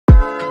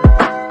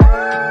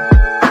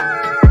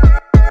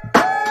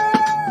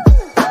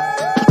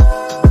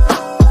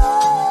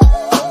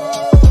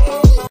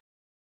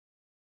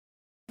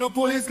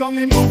pulleys got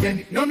me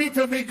moving. No need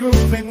to be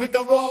grooving with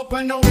the rope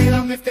and the wheel.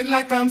 I'm lifting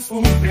like I'm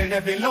swooping.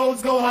 Heavy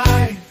loads go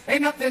high,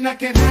 ain't nothing I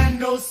can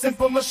handle.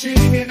 Simple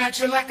machine in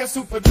action like a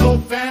super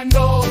dope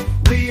vandal.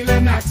 Wheel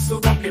and axle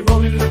got me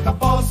rolling like the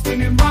ball,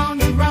 spinning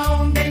round and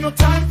round. Ain't no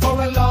time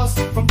for a loss.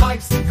 From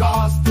bikes to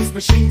cars, this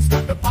machine's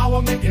got the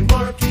power, making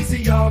work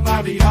easier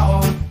by the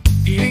hour.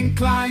 The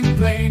inclined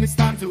plane, it's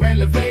time to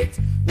elevate.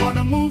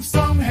 Wanna move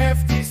some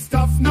hefty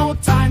stuff, no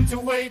time to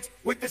wait.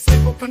 With this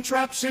simple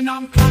contraption,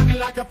 I'm climbing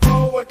like a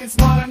pro, working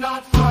smarter,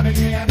 not harder,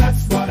 yeah,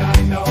 that's what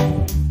I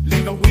know.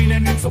 Leave a wheel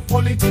and it's a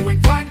pulley to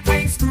inclined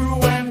plane, screw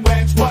and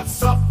wedge.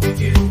 What's up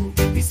with you?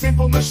 These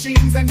simple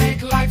machines, they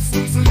make life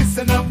sweet, so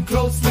listen up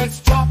close, let's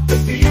drop the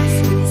beat.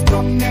 Screws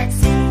from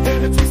next, they're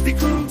the twisty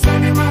crew,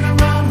 turning round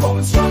and round,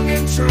 holding strong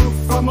and true.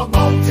 From a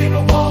bolt in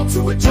a wall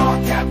to a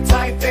jaw cap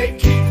tight, they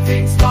keep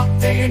things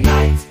locked day and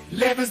night.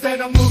 Levers that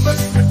are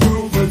movers and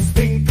groovers,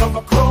 think of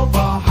a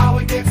crowbar, how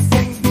it gets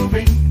things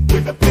moving.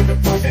 With a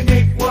pivot point and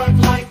it work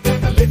like they're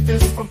the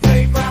lifters from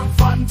playground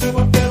fun to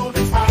a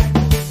building's height.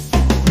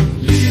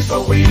 Leave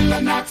a wheel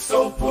and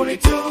axle, pulley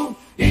too.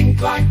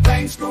 Incline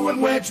plane, screw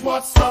and wedge,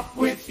 what's up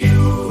with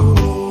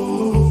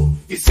you?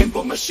 These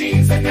simple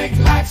machines, they make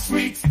life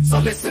sweet, so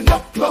listen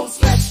up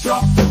close, let's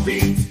drop the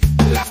beat.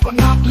 Last but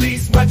not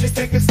least, wedges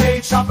take the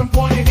stage, sharp and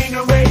pointed in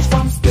a rage.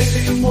 From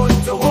splitting wood